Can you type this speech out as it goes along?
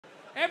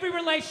Every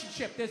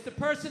relationship, there's the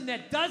person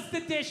that does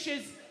the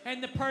dishes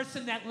and the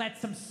person that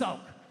lets them soak,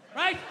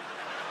 right?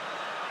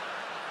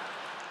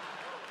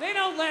 They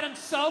don't let them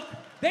soak.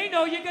 They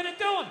know you're gonna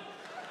do them.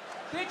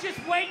 They're just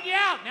waiting you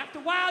out. And after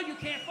a while, you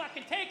can't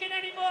fucking take it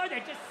anymore. They're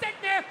just sitting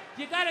there.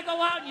 You gotta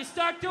go out and you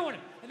start doing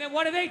it. And then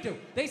what do?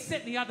 They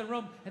sit in the other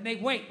room and they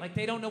wait like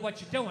they don't know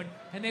what you're doing.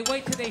 And they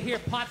wait till they hear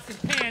pots and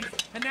pans.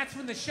 And that's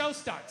when the show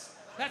starts.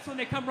 That's when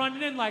they come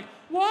running in like,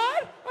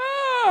 what?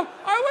 Oh,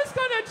 I was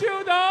gonna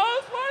do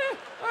those. What?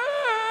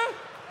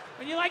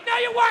 And you're like, no,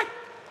 you weren't.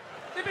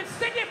 They've been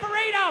sitting there for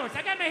 8 hours.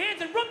 I got my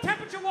hands in room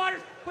temperature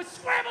waters with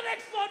scrambled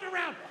eggs floating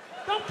around.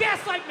 Don't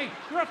gaslight me.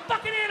 You're a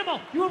fucking animal.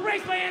 You were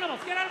raised by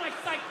animals. Get out of my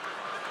sight.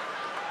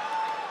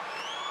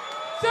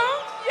 So